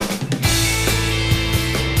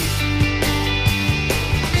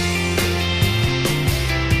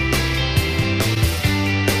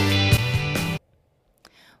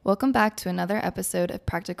Welcome back to another episode of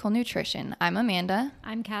Practical Nutrition. I'm Amanda.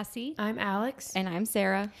 I'm Cassie. I'm Alex. And I'm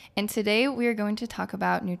Sarah. And today we are going to talk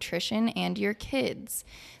about nutrition and your kids.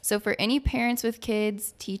 So for any parents with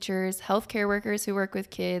kids, teachers, healthcare workers who work with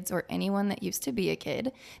kids, or anyone that used to be a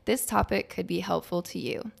kid, this topic could be helpful to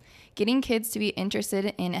you. Getting kids to be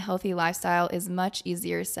interested in a healthy lifestyle is much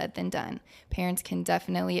easier said than done. Parents can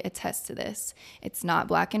definitely attest to this. It's not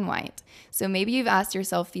black and white. So maybe you've asked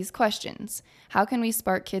yourself these questions. How can we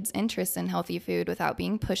spark kids' interest in healthy food without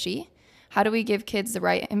being pushy? How do we give kids the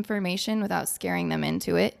right information without scaring them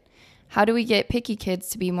into it? How do we get picky kids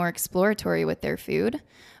to be more exploratory with their food?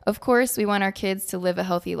 Of course, we want our kids to live a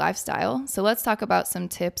healthy lifestyle, so let's talk about some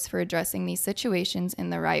tips for addressing these situations in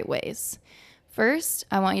the right ways. First,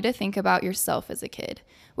 I want you to think about yourself as a kid.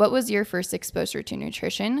 What was your first exposure to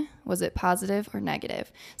nutrition? Was it positive or negative?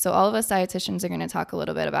 So all of us dietitians are going to talk a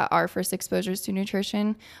little bit about our first exposures to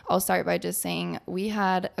nutrition. I'll start by just saying we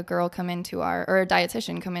had a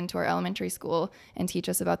dietitian come into our elementary school and teach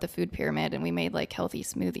us about the food pyramid, and we made like healthy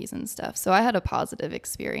smoothies and stuff. So I had a positive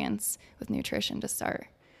experience with nutrition to start.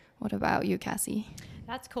 What about you, Cassie?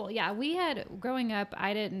 That's cool. Yeah, growing up,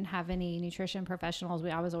 I didn't have any nutrition professionals.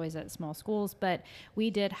 I was always at small schools, but we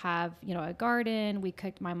did have, a garden.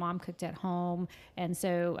 My mom cooked at home. And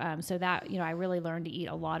so that, I really learned to eat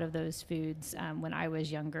a lot of those foods when I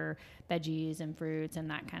was younger, veggies and fruits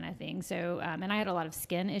and that kind of thing. So, and I had a lot of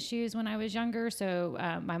skin issues when I was younger. So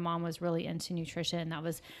my mom was really into nutrition. That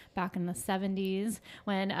was back in the 70s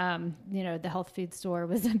when, the health food store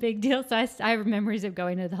was a big deal. So I have memories of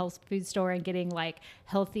going to the health food store and getting like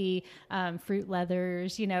healthy fruit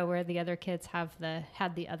leathers, where the other kids had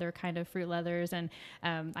the other kind of fruit leathers. And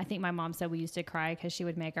I think my mom said we used to cry because she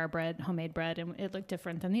would make our homemade bread, and it looked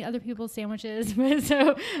different than the other people's sandwiches.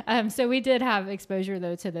 So we did have exposure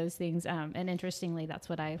though to those things. And interestingly, that's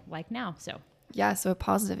what I like now. So a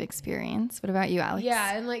positive experience. What about you, Alex?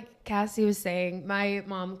 Yeah, and like Cassie was saying, my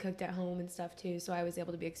mom cooked at home and stuff too, so I was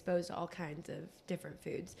able to be exposed to all kinds of different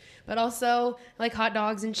foods. But also, like hot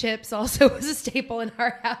dogs and chips also was a staple in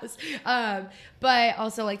our house. But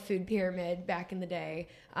also like food pyramid back in the day.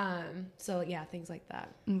 So yeah, things like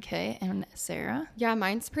that. Okay, and Sarah? Yeah,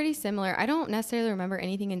 mine's pretty similar. I don't necessarily remember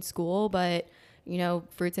anything in school, but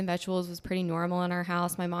fruits and vegetables was pretty normal in our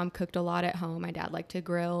house. My mom cooked a lot at home. My dad liked to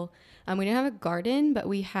grill. We didn't have a garden, but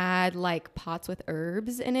we had like pots with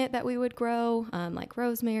herbs in it that we would grow, like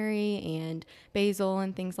rosemary and basil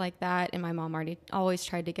and things like that. And my mom always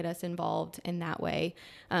tried to get us involved in that way.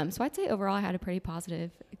 So I'd say overall I had a pretty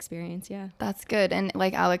positive experience. Yeah. That's good. And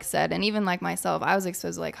like Alex said, and even like myself, I was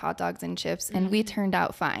exposed to like hot dogs and chips, and we turned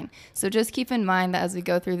out fine. So just keep in mind that as we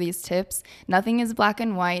go through these tips, nothing is black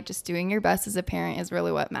and white. Just doing your best as a parent is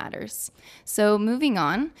really what matters. So moving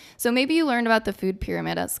on. So maybe you learned about the food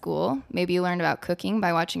pyramid at school. Maybe you learned about cooking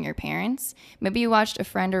by watching your parents. Maybe you watched a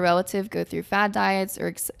friend or relative go through fad diets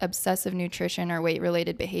or obsessive nutrition or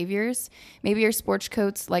weight-related behaviors. Maybe your sports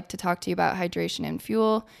coach liked to talk to you about hydration and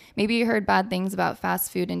fuel. Maybe you heard bad things about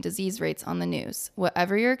fast food and disease rates on the news.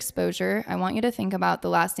 Whatever your exposure, I want you to think about the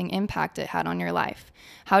lasting impact it had on your life.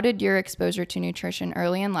 How did your exposure to nutrition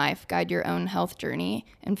early in life guide your own health journey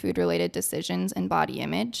and food-related decisions and body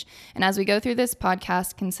image? And as we go through this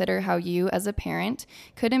podcast, consider how you as a parent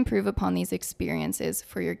could improve upon these experiences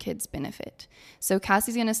for your kids' benefit. So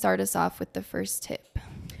Cassie's going to start us off with the first tip,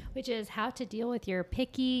 which is how to deal with your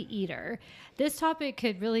picky eater. This topic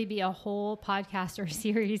could really be a whole podcast or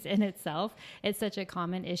series in itself. It's such a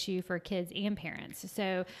common issue for kids and parents.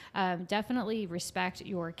 So definitely respect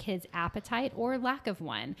your kid's appetite or lack of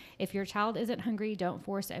one. If your child isn't hungry, don't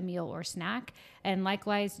force a meal or snack. And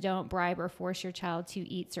likewise, don't bribe or force your child to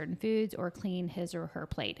eat certain foods or clean his or her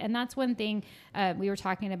plate. And that's one thing we were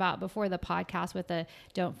talking about before the podcast with the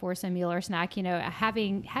don't force a meal or snack,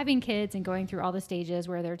 having kids and going through all the stages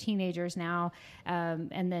where they're teenagers now,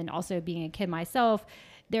 and then also being a kid myself.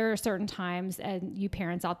 There are certain times, and you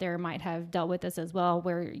parents out there might have dealt with this as well,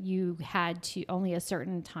 where you had to only a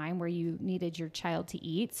certain time where you needed your child to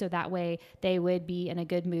eat. So that way they would be in a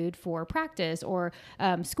good mood for practice or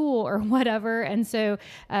school or whatever. And so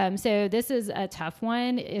this is a tough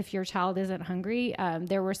one. If your child isn't hungry,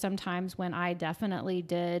 there were some times when I definitely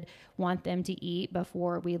did want them to eat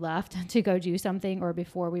before we left to go do something or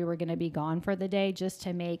before we were going to be gone for the day, just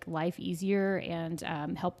to make life easier and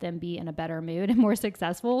help them be in a better mood and more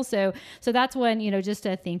successful successful. So that's one, just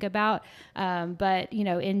to think about. But,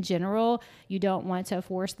 in general, you don't want to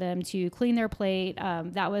force them to clean their plate.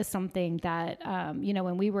 That was something that,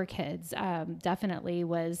 when we were kids, definitely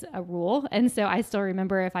was a rule. And so I still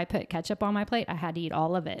remember if I put ketchup on my plate, I had to eat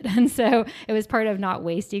all of it. And so it was part of not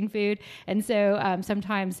wasting food. And so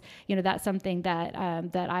sometimes, that's something that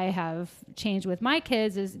I have changed with my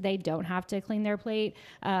kids is they don't have to clean their plate.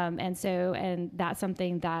 And that's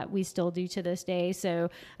something that we still do to this day. So,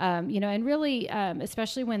 and really,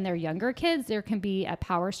 especially when they're younger kids, there can be a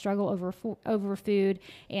power struggle over food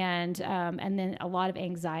and then a lot of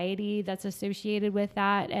anxiety that's associated with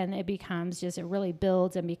that. And it really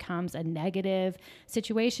builds and becomes a negative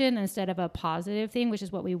situation instead of a positive thing, which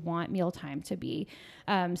is what we want mealtime to be.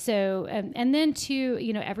 And then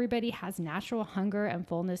too, everybody has natural hunger and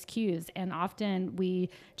fullness cues, and often we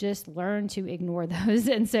just learn to ignore those.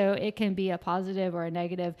 And so it can be a positive or a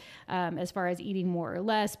negative, as far as eating more or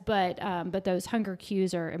less, but those hunger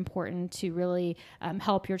cues are important to really,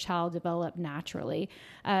 help your child develop naturally.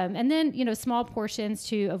 And then, small portions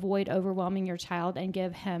to avoid overwhelming your child and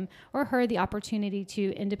give him or her the opportunity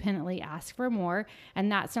to independently ask for more.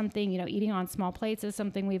 And that's something, eating on small plates is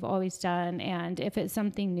something we've always done. And if it's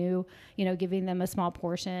something new, giving them a small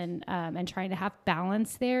portion, and trying to have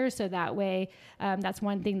balance there. So that way, that's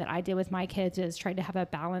one thing that I did with my kids is try to have a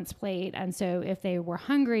balanced plate. And so if they were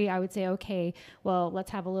hungry, I would say, okay, well, let's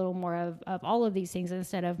have a little more of all of these things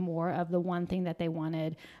instead of more of the one thing that they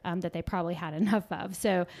wanted, that they probably had enough of.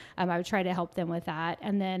 So I would try to help them with that.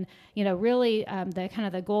 And then, really the kind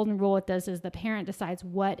of the golden rule with this is the parent decides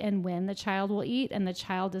what and when the child will eat, and the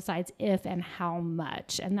child decides if and how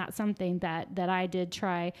much. And that's something that I did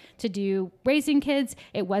try to do raising kids.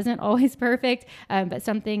 It wasn't always perfect, but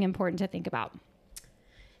something important to think about.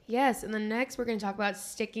 Yes, and then next we're going to talk about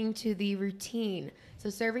sticking to the routine. So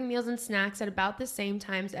serving meals and snacks at about the same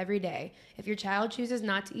times every day. If your child chooses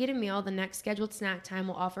not to eat a meal, the next scheduled snack time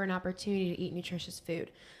will offer an opportunity to eat nutritious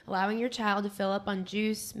food. Allowing your child to fill up on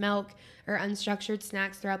juice, milk, or unstructured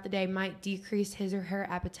snacks throughout the day might decrease his or her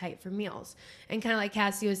appetite for meals. And kind of like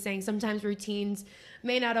Cassie was saying, sometimes routines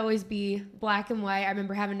may not always be black and white. I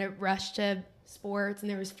remember having to rush to sports, and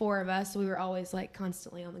there was 4 of us, so we were always like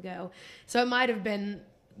constantly on the go. So it might have been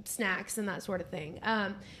snacks and that sort of thing.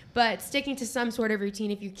 But sticking to some sort of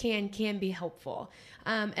routine, if you can be helpful.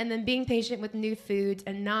 And then being patient with new foods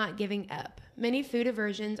and not giving up. Many food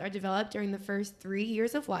aversions are developed during the first 3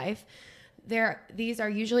 years of life. These are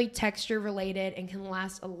usually texture related and can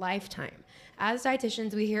last a lifetime. As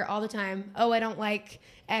dietitians, we hear all the time, oh, I don't like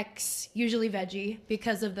X, usually veggie,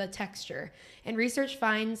 because of the texture. And research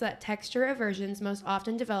finds that texture aversions most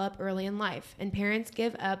often develop early in life, and parents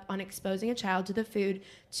give up on exposing a child to the food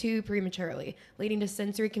too prematurely, leading to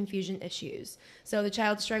sensory confusion issues. So the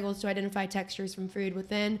child struggles to identify textures from food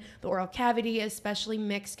within the oral cavity, especially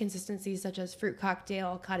mixed consistencies such as fruit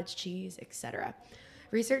cocktail, cottage cheese, etc.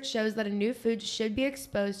 Research shows that a new food should be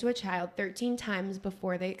exposed to a child 13 times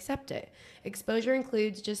before they accept it. Exposure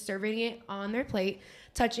includes just serving it on their plate,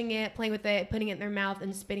 touching it, playing with it, putting it in their mouth,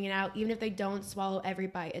 and spitting it out. Even if they don't swallow every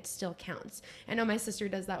bite, it still counts. I know my sister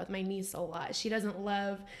does that with my niece a lot. She doesn't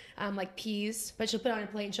love like peas, but she'll put it on her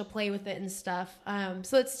plate and she'll play with it and stuff.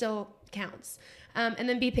 So it still counts. And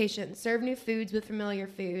then be patient. Serve new foods with familiar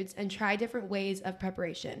foods and try different ways of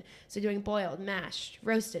preparation. So doing boiled, mashed,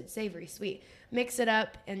 roasted, savory, sweet. Mix it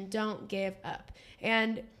up and don't give up.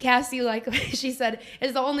 And Cassie, like she said,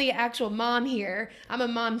 is the only actual mom here. I'm a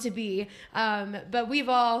mom to be. But we've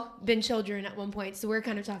all been children at one point. So we're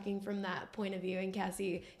kind of talking from that point of view. And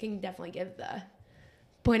Cassie can definitely give the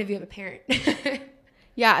point of view of a parent.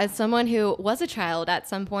 Yeah, as someone who was a child at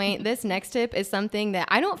some point, this next tip is something that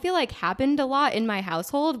I don't feel like happened a lot in my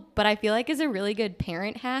household, but I feel like is a really good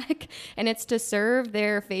parent hack, and it's to serve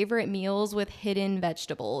their favorite meals with hidden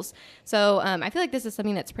vegetables. So I feel like this is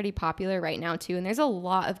something that's pretty popular right now too, and there's a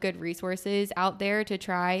lot of good resources out there to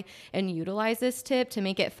try and utilize this tip to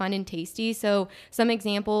make it fun and tasty. So some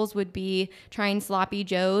examples would be trying sloppy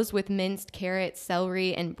joes with minced carrots,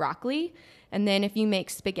 celery, and broccoli. And then if you make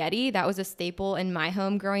spaghetti, that was a staple in my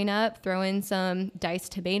home growing up. Throw in some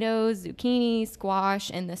diced tomatoes, zucchini,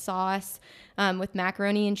 squash, and the sauce. With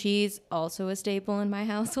macaroni and cheese, also a staple in my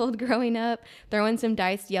household growing up. Throw in some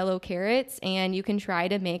diced yellow carrots, and you can try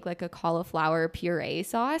to make like a cauliflower puree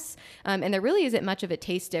sauce. And there really isn't much of a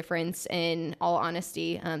taste difference in all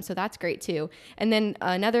honesty. So that's great too. And then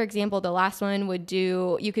another example, the last one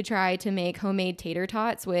you could try to make homemade tater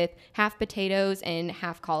tots with half potatoes and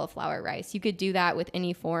half cauliflower rice. You could do that with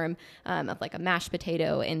any form of like a mashed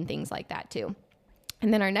potato and things like that too.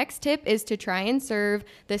 And then our next tip is to try and serve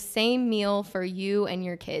the same meal for you and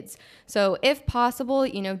your kids. So if possible,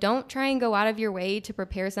 don't try and go out of your way to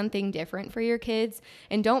prepare something different for your kids,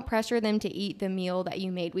 and don't pressure them to eat the meal that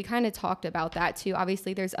you made. We kind of talked about that too.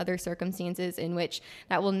 Obviously, there's other circumstances in which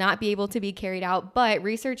that will not be able to be carried out, but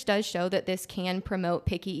research does show that this can promote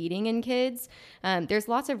picky eating in kids. There's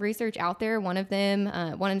lots of research out there.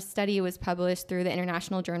 One study was published through the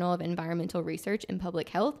International Journal of Environmental Research and Public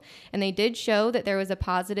Health, and they did show that there was a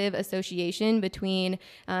positive association between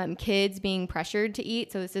kids being pressured to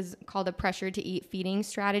eat. So this is called a pressure to eat feeding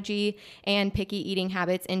strategy, and picky eating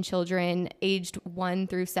habits in children aged 1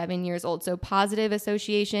 through 7 years old. So positive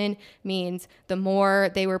association means the more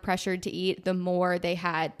they were pressured to eat, the more they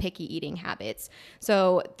had picky eating habits.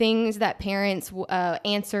 So things that parents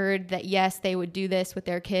answered that yes, they would do this with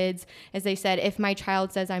their kids, as they said, if my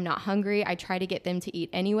child says I'm not hungry, I try to get them to eat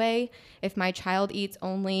anyway. If my child eats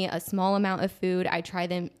only a small amount of food, I try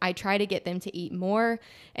to get them to eat more.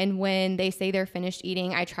 And when they say they're finished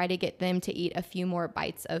eating, I try to get them to eat a few more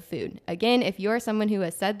bites of food. Again, if you're someone who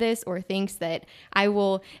has said this or thinks that I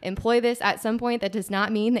will employ this at some point, that does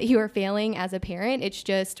not mean that you are failing as a parent. It's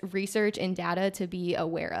just research and data to be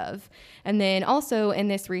aware of. And then also in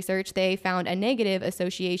this research, they found a negative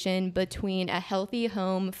association between a healthy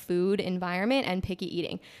home food environment and picky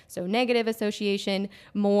eating. So negative association,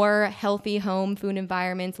 more healthy home food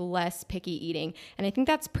environments, less picky eating. And I think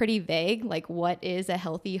that's pretty vague, like what is a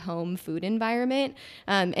healthy home food environment?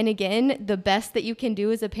 And again, the best that you can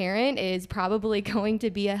do as a parent is probably going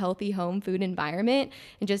to be a healthy home food environment,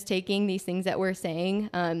 and just taking these things that we're saying,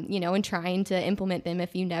 and trying to implement them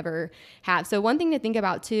if you never have. So one thing to think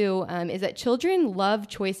about too is that children love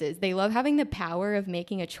choices. They love having the power of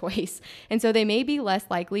making a choice. And so they may be less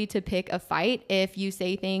likely to pick a fight if you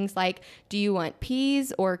say things like, do you want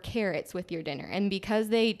peas or carrots with your dinner? And because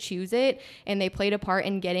they choose it and they played a part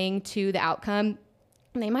in getting to the outcome,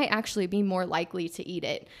 they might actually be more likely to eat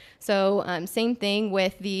it. So same thing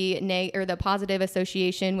with the positive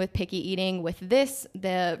association with picky eating. With this,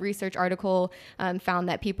 the research article found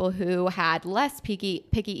that people who had less picky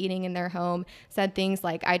eating in their home said things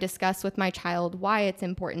like, I discuss with my child why it's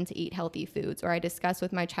important to eat healthy foods, or I discuss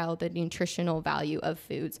with my child the nutritional value of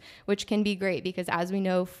foods, which can be great because, as we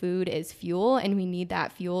know, food is fuel, and we need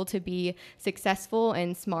that fuel to be successful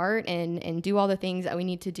and smart and do all the things that we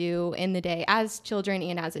need to do in the day as children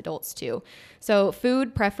and as adults too. So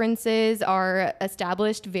food preferences are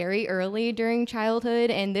established very early during childhood,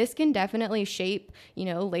 and this can definitely shape,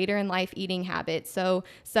 later in life eating habits. So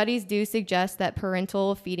studies do suggest that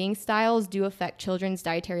parental feeding styles do affect children's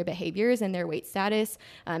dietary behaviors and their weight status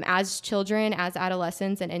as children, as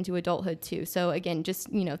adolescents, and into adulthood too. So again, just,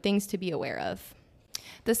 things to be aware of.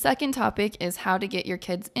 The second topic is how to get your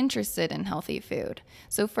kids interested in healthy food.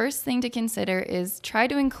 So first thing to consider is try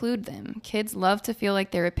to include them. Kids love to feel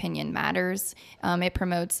like their opinion matters. It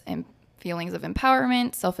promotes feelings of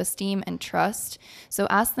empowerment, self-esteem, and trust. So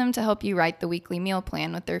ask them to help you write the weekly meal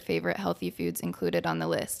plan with their favorite healthy foods included on the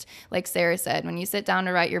list. Like Sarah said, when you sit down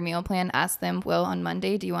to write your meal plan, ask them, well, on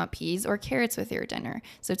Monday, do you want peas or carrots with your dinner?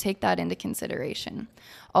 So take that into consideration.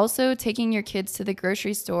 Also, taking your kids to the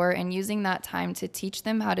grocery store and using that time to teach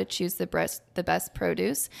them how to choose the best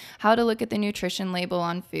produce, how to look at the nutrition label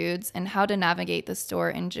on foods, and how to navigate the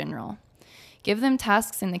store in general. Give them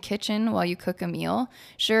tasks in the kitchen while you cook a meal.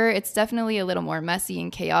 Sure, it's definitely a little more messy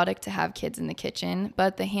and chaotic to have kids in the kitchen,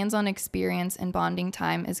 but the hands-on experience and bonding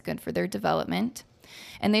time is good for their development.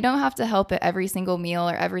 And they don't have to help at every single meal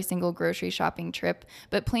or every single grocery shopping trip,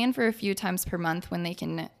 but plan for a few times per month when they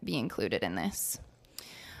can be included in this.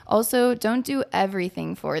 Also, don't do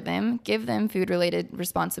everything for them. Give them food-related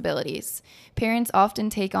responsibilities. Parents often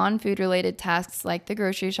take on food-related tasks like the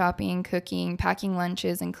grocery shopping, cooking, packing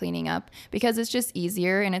lunches, and cleaning up because it's just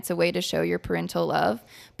easier and it's a way to show your parental love.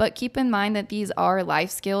 But keep in mind that these are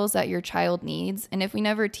life skills that your child needs, and if we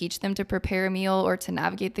never teach them to prepare a meal or to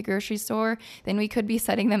navigate the grocery store, then we could be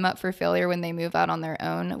setting them up for failure when they move out on their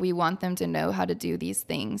own. We want them to know how to do these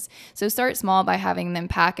things. So start small by having them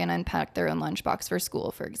pack and unpack their own lunchbox for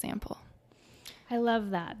school, for example. I love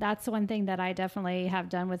that. That's one thing that I definitely have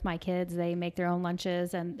done with my kids. They make their own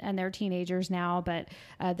lunches and they're teenagers now, but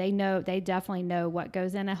they definitely know what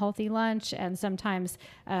goes in a healthy lunch. And sometimes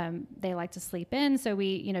they like to sleep in. So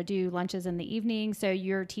we, do lunches in the evening. So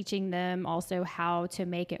you're teaching them also how to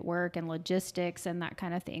make it work and logistics and that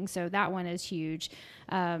kind of thing. So that one is huge.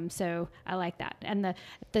 So I like that. And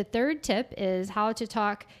the third tip is how to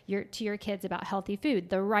talk to your kids about healthy food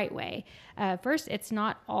the right way. First, it's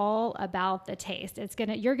not all about the taste.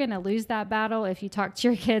 You're gonna lose that battle if you talk to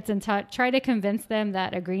your kids and try to convince them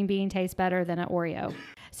that a green bean tastes better than an Oreo.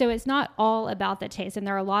 So it's not all about the taste. And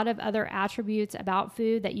there are a lot of other attributes about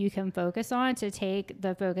food that you can focus on to take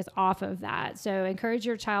the focus off of that. So encourage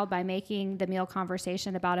your child by making the meal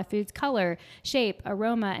conversation about a food's color, shape,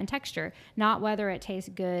 aroma, and texture, not whether it tastes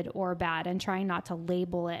good or bad, and trying not to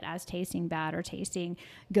label it as tasting bad or tasting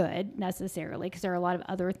good necessarily, because there are a lot of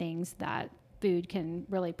other things that food can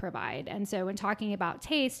really provide. And so when talking about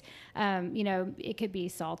taste, it could be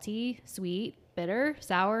salty, sweet, bitter,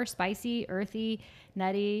 sour, spicy, earthy,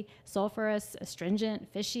 nutty, sulfurous, astringent,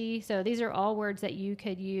 fishy. So these are all words that you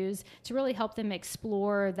could use to really help them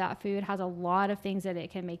explore that food has a lot of things that it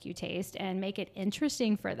can make you taste and make it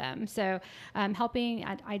interesting for them. So helping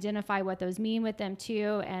identify what those mean with them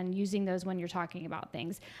too, and using those when you're talking about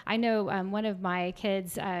things. I know one of my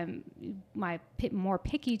kids, my more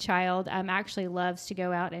picky child, actually loves to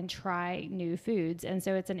go out and try new foods. And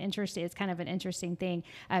so it's kind of an interesting thing.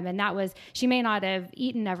 And that was, she may not have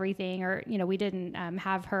eaten everything, or, we didn't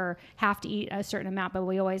have her have to eat a certain amount, but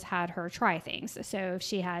we always had her try things. So if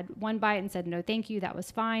she had one bite and said, no, thank you, that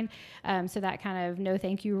was fine. So that kind of no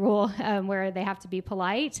thank you rule, where they have to be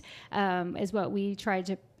polite, is what we tried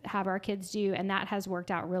to have our kids do, and that has worked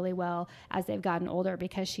out really well as they've gotten older,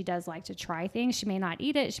 because she does like to try things. She may not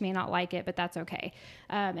eat it, she may not like it, but that's okay.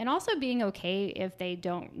 And also being okay if they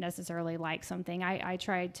don't necessarily like something. I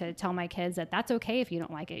tried to tell my kids that that's okay if you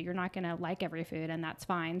don't like it. You're not going to like every food, and that's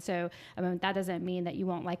fine. So that doesn't mean that you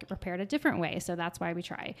won't like it prepared a different way. So that's why we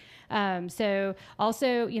try. So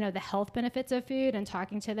also, the health benefits of food, and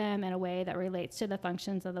talking to them in a way that relates to the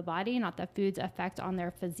functions of the body, not the food's effect on their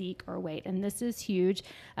physique or weight. And this is huge.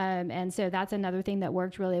 And so that's another thing that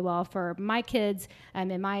worked really well for my kids,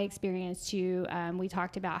 in my experience too. We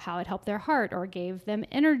talked about how it helped their heart or gave them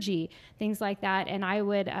energy, things like that. And I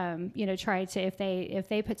would, try to, if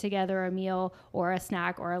they put together a meal or a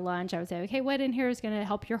snack or a lunch, I would say, okay, what in here is going to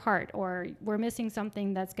help your heart? Or we're missing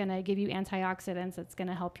something that's going to give you antioxidants that's going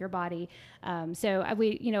to help your body.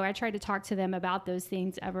 I tried to talk to them about those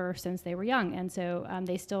things ever since they were young. And so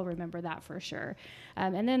they still remember that for sure.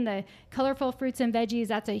 And then the colorful fruits and veggies,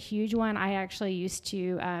 that's a huge one. I actually used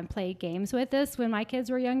to play games with this when my kids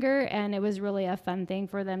were younger, and it was really a fun thing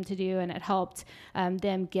for them to do, and it helped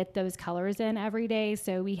them get those colors in every day.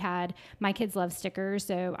 So my kids love stickers,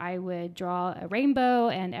 so I would draw a rainbow,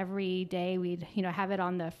 and every day we'd have it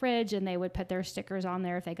on the fridge, and they would put their stickers on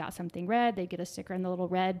there. If they got something red, they'd get a sticker in the little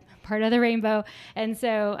red part of the rainbow. And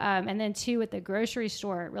so and then too, at the grocery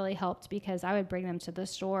store, it really helped, because I would bring them to the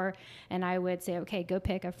store and I would say, okay, go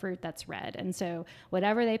pick a fruit that's red. And so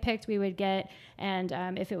whatever they picked, we would get. And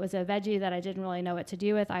if it was a veggie that I didn't really know what to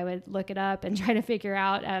do with, I would look it up and try to figure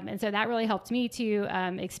out. And so that really helped me to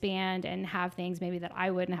expand and have things maybe that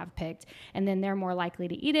I wouldn't have picked. And then they're more likely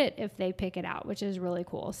to eat it if they pick it out, which is really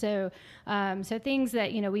cool. So things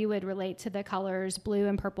that, we would relate to the colors. Blue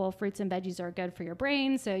and purple fruits and veggies are good for your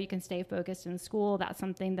brain, so you can stay focused in school. That's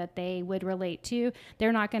something that they would relate to.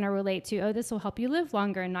 They're not going to relate to, oh, this will help you live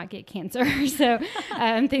longer and not get cancer. So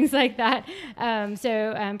things like that.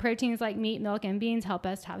 Proteins like meat, milk, and beans help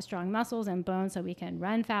us have strong muscles and bones so we can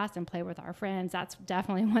run fast and play with our friends. That's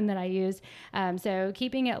definitely one that I use. So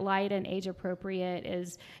keeping it light and age appropriate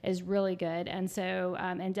is really good. And so,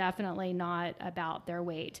 and definitely not about their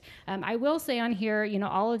weight. I will say on here,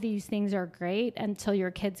 all of these things are great until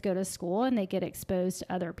your kids go to school and they get exposed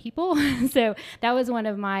to other people. So that was one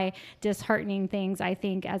of my disheartening things, I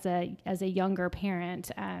think, as a younger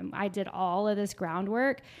parent. I did all of this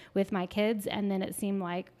groundwork with my kids, and then it seemed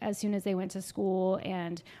like as soon as they went to school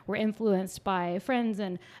and were influenced by friends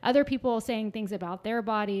and other people saying things about their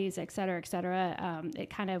bodies, et cetera, it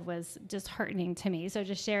kind of was disheartening to me. So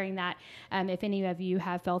just sharing that, if any of you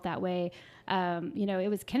have felt that way. It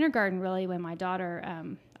was kindergarten really when my daughter,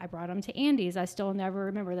 I brought them to Andy's. I still never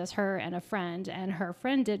remember this, her and a friend, and her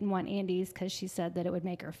friend didn't want Andy's because she said that it would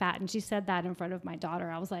make her fat. And she said that in front of my daughter.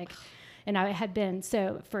 I was like, and I had been,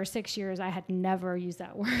 so for 6 years, I had never used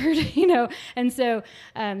that word, and so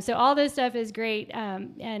all this stuff is great.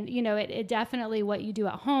 It definitely, what you do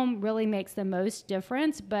at home really makes the most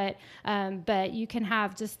difference, but you can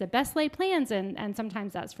have just the best laid plans, and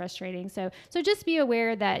sometimes that's frustrating. So just be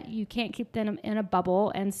aware that you can't keep them in a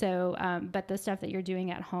bubble. And so, but the stuff that you're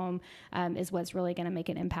doing at home, is what's really going to make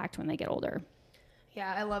an impact when they get older.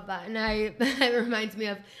 Yeah, I love that. And it reminds me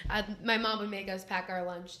of, my mom would make us pack our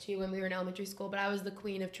lunch too when we were in elementary school, but I was the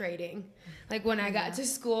queen of trading. Like when I got to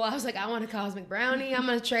school, I was like, I want a cosmic brownie. I'm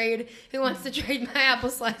going to trade. Who wants to trade my apple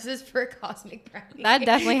slices for a cosmic brownie? That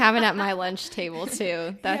definitely happened at my lunch table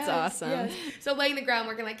too. That's yes, awesome. Yes. So laying the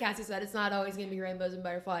groundwork, and like Cassie said, it's not always going to be rainbows and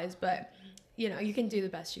butterflies, but you can do the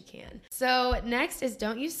best you can. So next is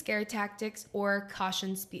don't use scare tactics or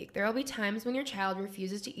caution speak. There will be times when your child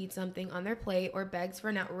refuses to eat something on their plate or begs for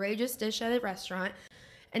an outrageous dish at a restaurant.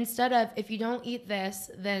 Instead of, if you don't eat this,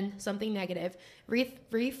 then something negative,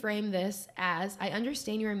 reframe this as, I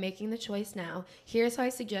understand you are making the choice now. Here's how I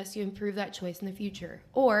suggest you improve that choice in the future.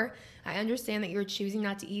 Or, I understand that you're choosing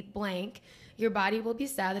not to eat blank. Your body will be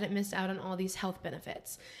sad that it missed out on all these health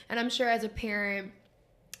benefits. And I'm sure as a parent,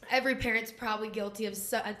 every parent's probably guilty of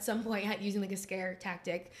at some point using like a scare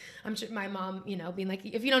tactic. I'm sure my mom, being like,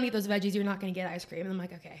 if you don't eat those veggies, you're not going to get ice cream. And I'm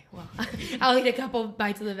like, okay, well, I'll eat a couple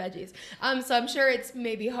bites of the veggies. So I'm sure it's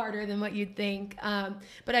maybe harder than what you'd think.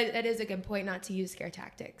 But it is a good point not to use scare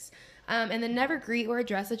tactics. And then never greet or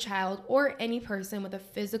address a child or any person with a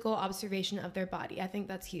physical observation of their body. I think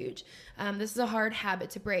that's huge. This is a hard habit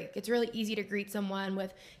to break. It's really easy to greet someone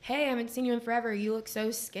with, hey, I haven't seen you in forever. You look so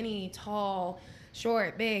skinny, tall,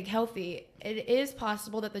 short, big, healthy. It is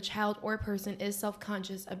possible that the child or person is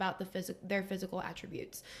self-conscious about their physical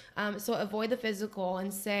attributes. So avoid the physical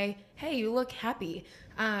and say, hey, you look happy.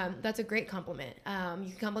 That's a great compliment.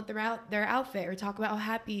 You can compliment their outfit or talk about how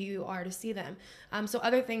happy you are to see them. So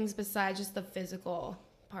other things besides just the physical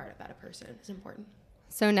part about a person is important.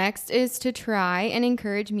 So next is to try and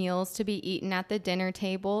encourage meals to be eaten at the dinner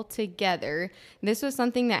table together. This was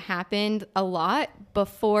something that happened a lot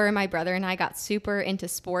before my brother and I got super into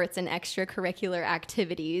sports and extracurricular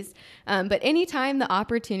activities. But anytime the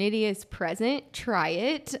opportunity is present, try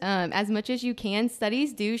it as much as you can.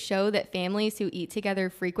 Studies do show that families who eat together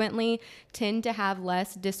frequently tend to have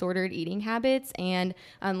less disordered eating habits and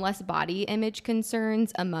less body image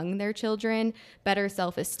concerns among their children, better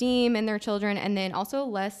self-esteem in their children, and then also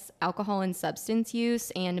less alcohol and substance use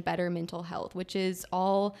and better mental health, which is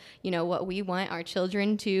all, what we want our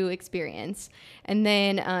children to experience. And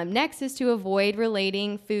then next is to avoid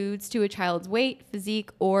relating foods to a child's weight, physique,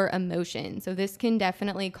 or emotion. So this can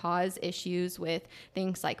definitely cause issues with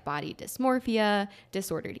things like body dysmorphia,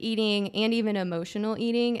 disordered eating, and even emotional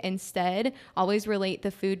eating. Instead, always relate the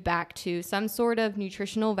food back to some sort of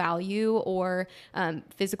nutritional value or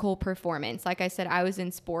physical performance. Like I said, I was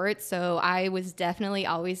in sports, so I was definitely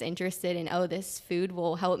always interested in, this food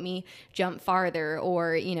will help me jump farther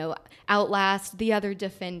or, outlast the other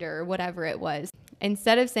defender, whatever it was.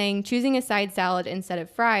 Instead of saying choosing a side salad instead of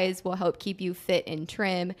fries will help keep you fit and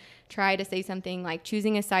trim, try to say something like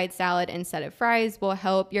choosing a side salad instead of fries will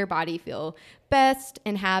help your body feel best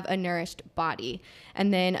and have a nourished body.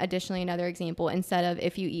 And then additionally, another example, instead of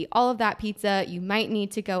if you eat all of that pizza, you might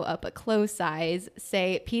need to go up a close size.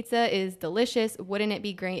 Say pizza is delicious. Wouldn't it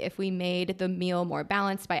be great if we made the meal more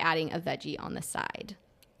balanced by adding a veggie on the side?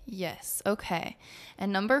 Yes, okay.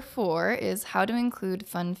 And number 4 is how to include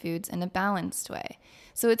fun foods in a balanced way.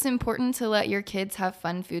 So it's important to let your kids have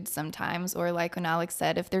fun foods sometimes, or like when Alex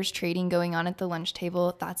said, if there's trading going on at the lunch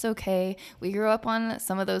table, that's okay. We grew up on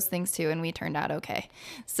some of those things too, and we turned out okay.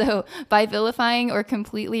 So by vilifying or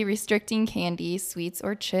completely restricting candy, sweets,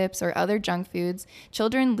 or chips, or other junk foods,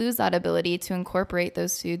 children lose that ability to incorporate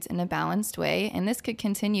those foods in a balanced way, and this could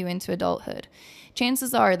continue into adulthood.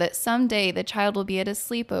 Chances are that someday the child will be at a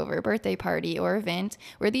sleepover, birthday party, or event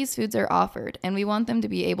where these foods are offered, and we want them to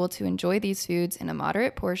be able to enjoy these foods in a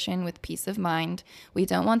moderate portion with peace of mind. We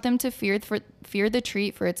don't want them to fear the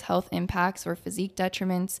treat for its health impacts or physique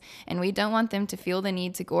detriments, and we don't want them to feel the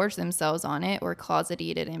need to gorge themselves on it or closet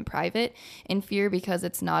eat it in private in fear because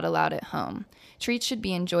it's not allowed at home. Treats should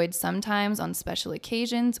be enjoyed sometimes on special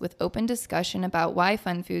occasions with open discussion about why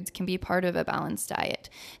fun foods can be part of a balanced diet.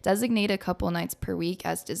 Designate a couple nights per week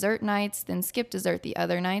as dessert nights, then skip dessert the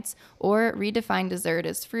other nights, or redefine dessert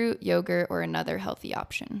as fruit, yogurt, or another healthy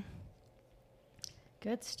option.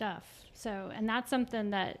 Good stuff. So, and that's something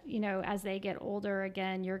that, as they get older,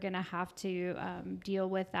 again, you're going to have to deal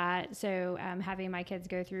with that. So having my kids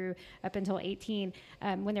go through up until 18,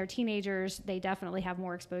 when they're teenagers, they definitely have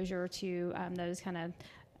more exposure to those kind of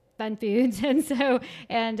fun foods. And so,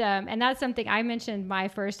 and that's something I mentioned my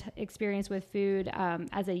first experience with food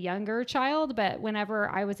as a younger child, but whenever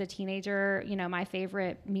I was a teenager, my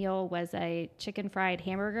favorite meal was a chicken fried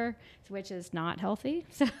hamburger, which is not healthy.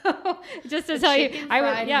 So just to tell you,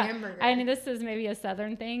 hamburger. I mean, this is maybe a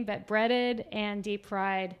Southern thing, but breaded and deep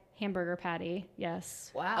fried hamburger patty.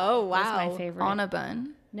 Yes. Wow. Oh, wow. That's my favorite. On a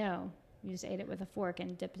bun? No, you just ate it with a fork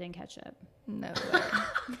and dipped it in ketchup. No way.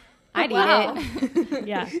 I'd Wow. eat it.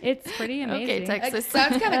 Yeah, it's pretty amazing. Okay, That Texas.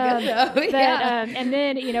 sounds kind of good though. But, Yeah. and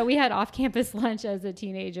then, we had off-campus lunch as a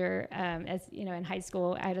teenager, in high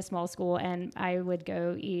school. I had a small school, and I would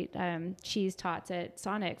go eat cheese tots at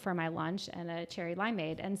Sonic for my lunch and a cherry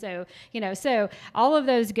limeade. And so, so all of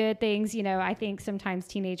those good things, I think sometimes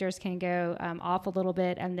teenagers can go off a little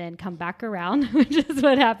bit and then come back around, which is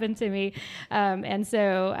what happened to me. And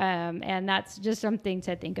that's just something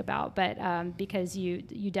to think about. But because you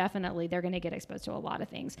definitely, they're going to get exposed to a lot of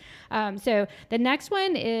things. So the next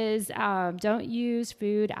one is don't use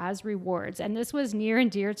food as rewards. And this was near and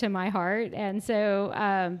dear to my heart. And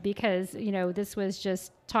so because, this was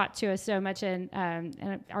just taught to us so much in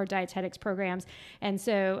our dietetics programs. And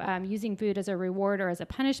so using food as a reward or as a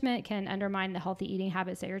punishment can undermine the healthy eating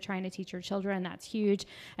habits that you're trying to teach your children. That's huge.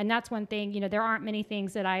 And that's one thing, there aren't many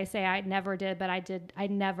things that I say I never did, but I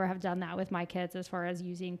never have done that with my kids as far as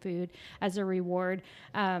using food as a reward.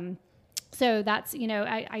 So that's,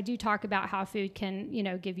 I do talk about how food can,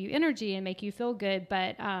 give you energy and make you feel good,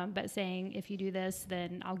 but saying if you do this,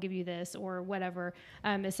 then I'll give you this or whatever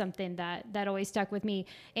is something that always stuck with me.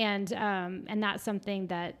 And that's something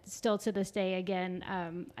that still to this day, again,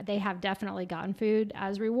 they have definitely gotten food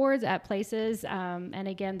as rewards at places. And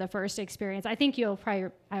again, the first experience, I think it'll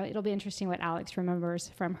be interesting what Alex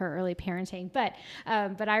remembers from her early parenting, but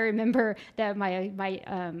I remember that my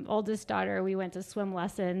oldest daughter, we went to swim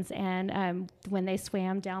lessons, and when they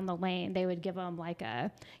swam down the lane, they would give them like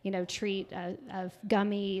a, treat of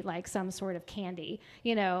gummy, like some sort of candy,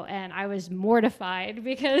 and I was mortified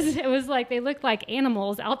because it was like, they looked like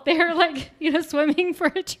animals out there, like, swimming for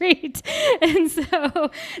a treat. And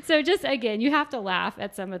so just, again, you have to laugh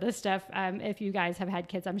at some of this stuff. If you guys have had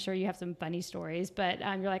kids, I'm sure you have some funny stories, but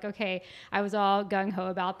you're like, okay, I was all gung ho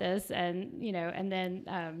about this, and, and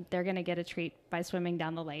then they're going to get a treat by swimming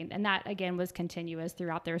down the lane. And that, again, was continuous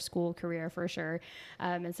throughout their school career for sure,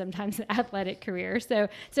 and sometimes athletic career. So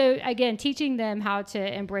again, teaching them how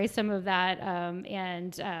to embrace some of that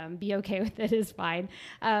and be okay with it is fine.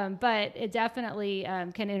 But it definitely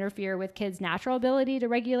can interfere with kids' natural ability to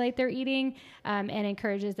regulate their eating, and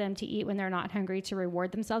encourages them to eat when they're not hungry to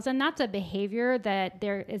reward themselves. And that's a behavior that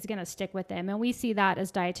is going to stick with them. And we see that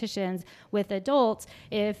as dietitians with adults.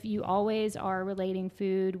 If you always are relating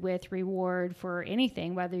food with reward for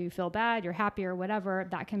anything, whether you feel bad, you're happy, or whatever,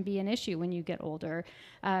 that can be an issue when you get older.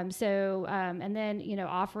 And then,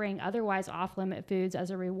 offering otherwise off-limit foods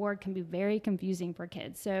as a reward can be very confusing for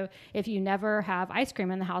kids. So if you never have ice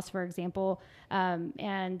cream in the house, for example,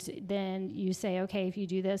 and then you say, okay, if you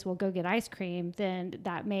do this, we'll go get ice cream, then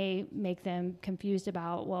that may make them confused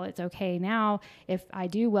about, well, it's okay now if I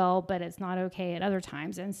do well, but it's not okay at other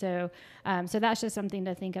times. And so that's just something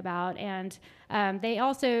to think about. And they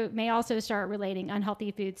may also start relating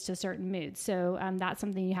unhealthy foods to certain moods. So that's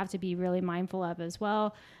something you have to be really mindful of as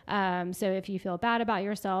well. So if you feel bad about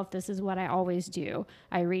yourself, this is what I always do.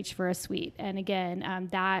 I reach for a sweet. And again,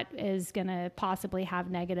 that is going to possibly have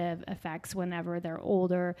negative effects whenever they're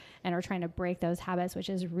older and are trying to break those habits, which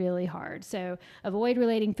is really hard. So avoid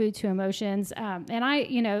relating food to emotions. And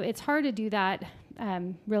it's hard to do that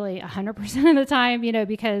really 100% of the time,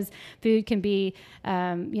 because food can be,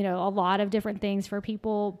 a lot of different things for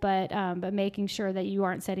people, but making sure that you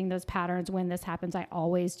aren't setting those patterns when this happens, I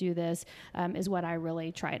always do this, is what I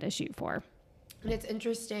really try to shoot for. And it's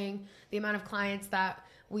interesting the amount of clients that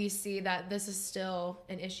we see that this is still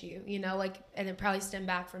an issue, and it probably stemmed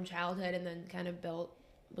back from childhood and then kind of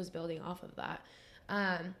was building off of that.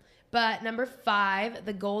 But number 5,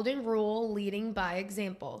 the golden rule, leading by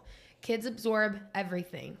example. Kids absorb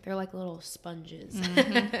everything. They're like little sponges,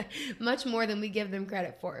 much more than we give them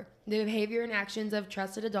credit for. The behavior and actions of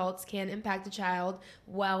trusted adults can impact a child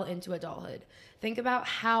well into adulthood. Think about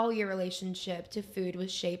how your relationship to food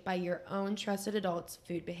was shaped by your own trusted adults'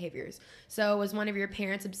 food behaviors. So was one of your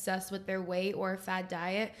parents obsessed with their weight or a fad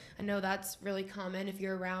diet? I know that's really common if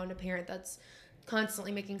you're around a parent that's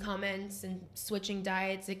constantly making comments and switching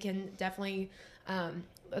diets. It can definitely...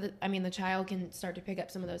 the child can start to pick up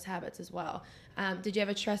some of those habits as well. Did you have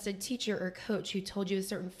a trusted teacher or coach who told you a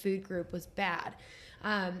certain food group was bad?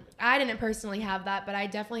 I didn't personally have that, but I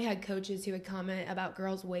definitely had coaches who would comment about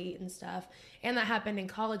girls' weight and stuff. And that happened in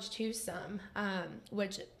college too,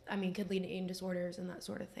 which could lead to eating disorders and that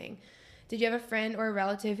sort of thing. Did you have a friend or a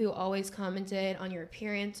relative who always commented on your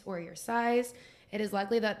appearance or your size? It is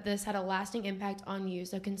likely that this had a lasting impact on you.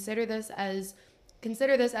 So consider this as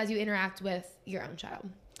you interact with your own child.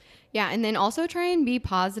 Yeah, and then also try and be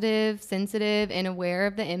positive, sensitive, and aware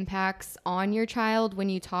of the impacts on your child when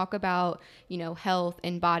you talk about, health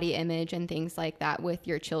and body image and things like that with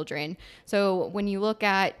your children. So when you look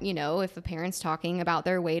at, if a parent's talking about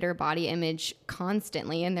their weight or body image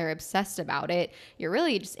constantly and they're obsessed about it, you're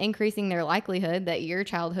really just increasing their likelihood that your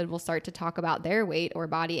childhood will start to talk about their weight or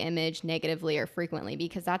body image negatively or frequently,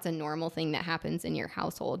 because that's a normal thing that happens in your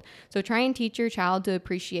household. So try and teach your child to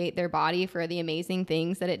appreciate their body for the amazing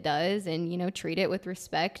things that it does, and treat it with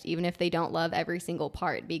respect, even if they don't love every single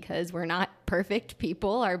part, because we're not perfect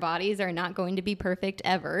people. Our bodies are not going to be perfect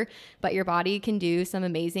ever, but your body can do some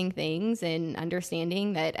amazing things, and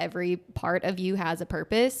understanding that every part of you has a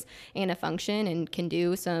purpose and a function and can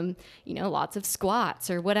do some, lots of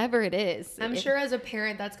squats or whatever it is. I'm sure as a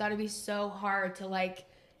parent that's got to be so hard to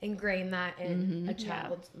ingrain that in a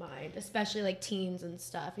child's mind, especially teens and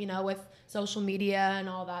stuff, with social media and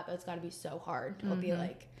all that. That's got to be so hard. It'll be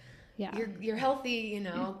you're healthy,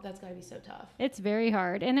 that's got to be so tough. It's very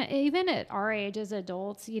hard. And even at our age as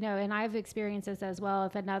adults, and I've experienced this as well.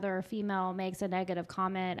 If another female makes a negative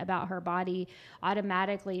comment about her body,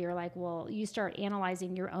 automatically you're like, well, you start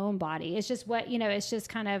analyzing your own body. It's just it's just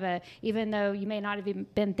kind of even though you may not have even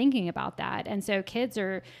been thinking about that. And so kids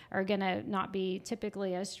are going to not be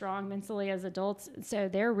typically as strong mentally as adults. So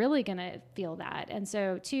they're really going to feel that. And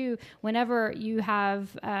so too, whenever you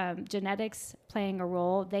have genetics playing a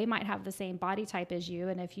role, they might have the same body type as you.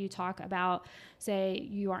 And if you talk about, say,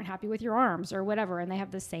 you aren't happy with your arms or whatever, and they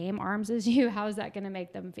have the same arms as you, how is that going to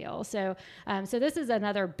make them feel? So, so this is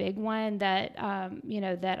another big one that,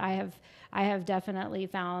 that I have definitely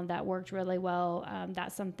found that worked really well.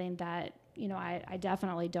 That's something that, I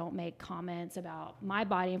definitely don't make comments about my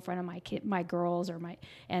body in front of my girls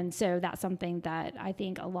and so that's something that I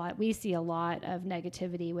think we see a lot of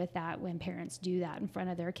negativity with that when parents do that in front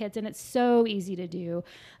of their kids, and it's so easy to do.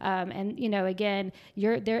 And again,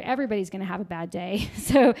 everybody's going to have a bad day.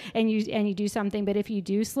 So, and you do something, but if you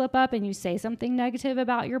do slip up and you say something negative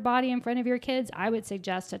about your body in front of your kids, I would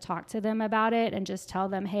suggest to talk to them about it and just tell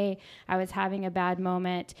them, hey, I was having a bad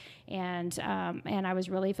moment and I was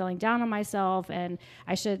really feeling down on myself and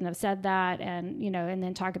I shouldn't have said that, and and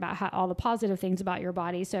then talk about all the positive things about your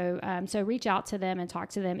body. So so reach out to them and talk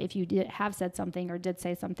to them if you have said something or did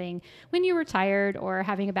say something when you were tired or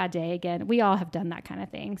having a bad day. Again, we all have done that kind of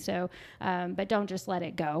thing. So but don't just let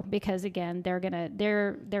it go, because again,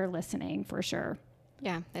 they're listening for sure.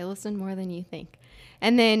 Yeah, they listen more than you think.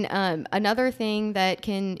 And then another thing that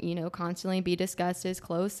can, constantly be discussed is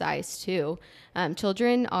clothes size too.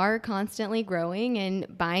 Children are constantly growing,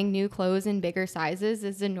 and buying new clothes in bigger sizes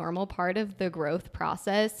is a normal part of the growth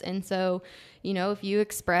process. And so, if you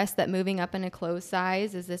express that moving up in a clothes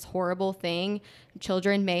size is this horrible thing,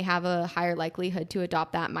 children may have a higher likelihood to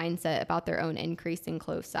adopt that mindset about their own increase in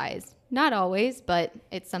clothes size. Not always, but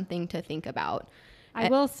it's something to think about. I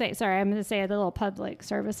will say, sorry, I'm going to say a little public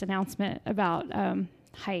service announcement about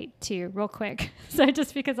height too, real quick. So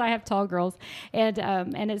just because I have tall girls, and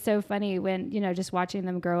it's so funny when just watching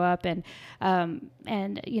them grow up, and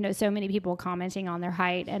so many people commenting on their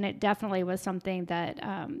height, and it definitely was something that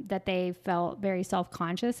that they felt very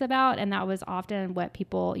self-conscious about, and that was often what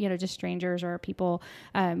people, just strangers or people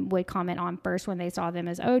would comment on first when they saw them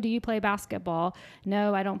as, oh, do you play basketball?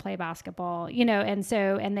 No, I don't play basketball.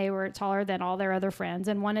 And they were taller than all their other friends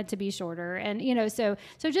and wanted to be shorter, and so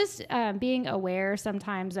just being aware sometimes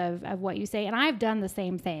of what you say. And I've done the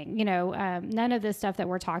same thing. None of this stuff that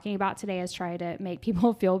we're talking about today is trying to make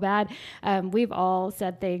people feel bad. We've all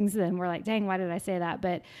said things and we're like, dang, why did I say that?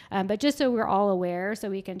 But just so we're all aware, so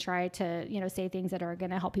we can try to, say things that are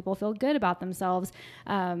going to help people feel good about themselves.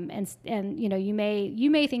 And you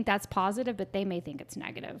may think that's positive, but they may think it's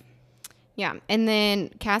negative. Yeah. And then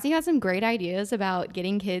Cassie has some great ideas about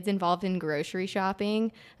getting kids involved in grocery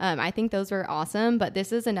shopping. I think those were awesome, but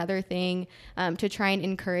this is another thing to try and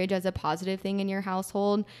encourage as a positive thing in your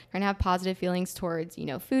household. Trying to have positive feelings towards,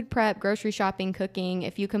 food prep, grocery shopping, cooking.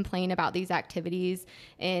 If you complain about these activities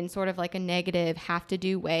in sort of like a negative have to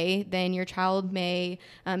do way, then your child may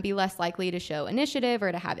be less likely to show initiative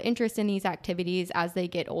or to have interest in these activities as they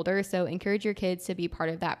get older. So encourage your kids to be part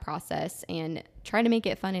of that process and try to make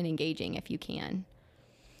it fun and engaging if you can.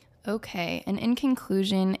 Okay, and in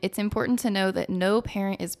conclusion, it's important to know that no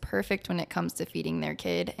parent is perfect when it comes to feeding their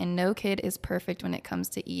kid, and no kid is perfect when it comes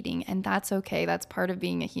to eating, and that's okay. That's part of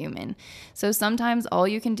being a human. So sometimes all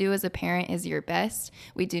you can do as a parent is your best.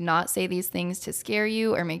 We do not say these things to scare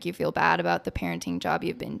you or make you feel bad about the parenting job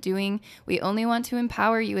you've been doing. We only want to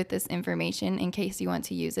empower you with this information in case you want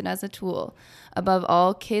to use it as a tool. Above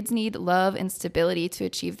all, kids need love and stability to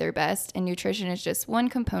achieve their best, and nutrition is just one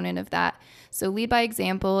component of that. So lead by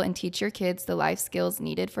example and and teach your kids the life skills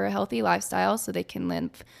needed for a healthy lifestyle so they can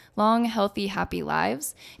live long, healthy, happy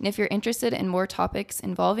lives. And if you're interested in more topics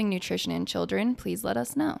involving nutrition in children, please let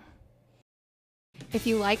us know. If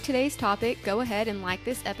you like today's topic, go ahead and like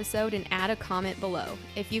this episode and add a comment below.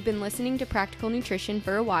 If you've been listening to Practical Nutrition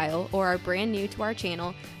for a while or are brand new to our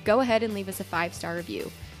channel, go ahead and leave us a 5-star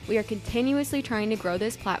review. We are continuously trying to grow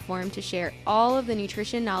this platform to share all of the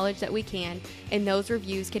nutrition knowledge that we can, and those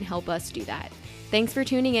reviews can help us do that. Thanks for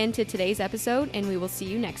tuning in to today's episode, and we will see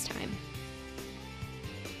you next time.